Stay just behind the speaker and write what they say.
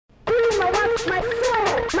wants my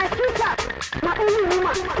soul, my future, my only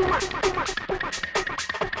woman.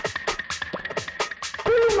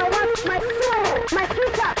 Kilima wants my soul, my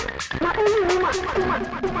future, my only woman.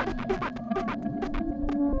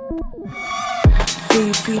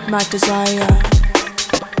 Feed my desire.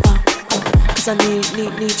 Cause I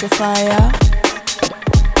need your fire.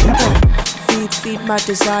 Feed my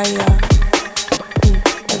desire.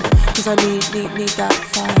 Cause I need that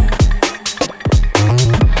fire.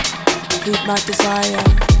 Feed my desire.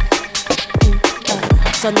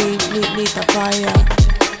 Cause I need the fire.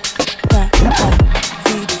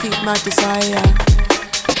 Feed my desire.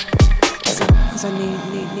 Cause I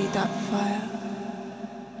need that fire.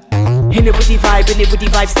 In it with the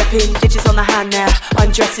vibe, step in, digits on the hand now.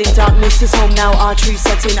 Undressing, darkness is home now, our true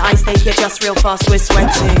setting. I stay here just real fast, we're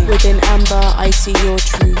sweating. Within amber, I see your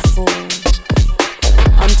true form.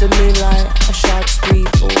 Under moonlight, a shard's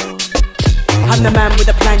reborn. I'm the man with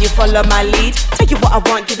a plan, you follow my lead. Take it what I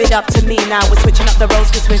want, give it up to me. Now we're switching up the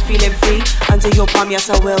roles cause we're feeling free. Under your palm, yes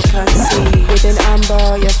I will concede. Within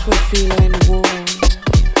amber, yes we're feeling warm.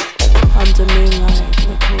 Under moonlight,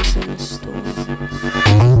 we're causing a storm.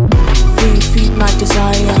 Feed my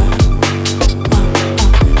desire.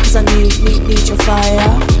 Cause I need your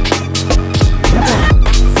fire.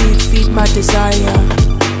 Feed my desire.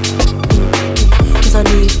 Cause I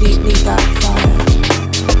need that fire.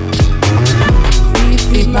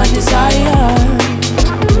 Feed my desire.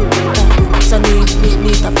 Cause I need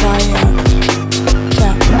the fire.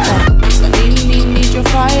 Cause I need your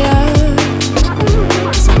fire.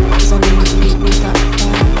 Cause I need that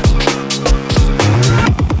fire.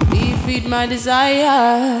 Feed my desire.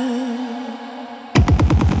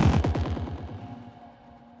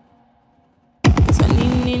 Cause I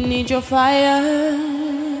need your fire.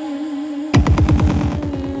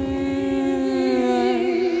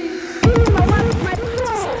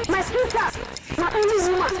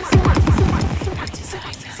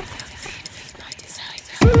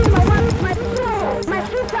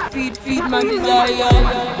 Feed my desire.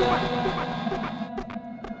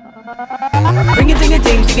 Ring a ding a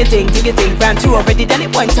ding, ding a ding, ding a ding. Round two already done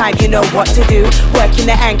it one time, you know what to do. Working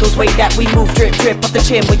the angles, way that we move, drip, drip off the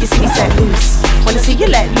chin when you see me set loose. Wanna see you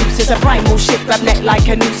let loose, it's a primal shift, grab neck like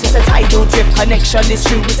a noose. It's a tidal drift, connection is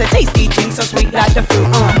true. It's a tasty thing, so sweet like the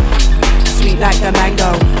fruit, sweet like the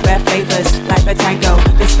mango, rare flavors like the tango.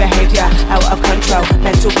 Misbehavior, out of control,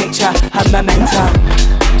 mental picture, her memento.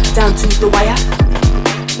 Down to the wire,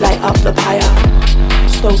 light up the pyre,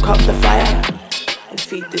 stoke up the fire, and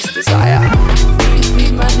feed this desire.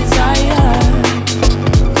 Feed my desire.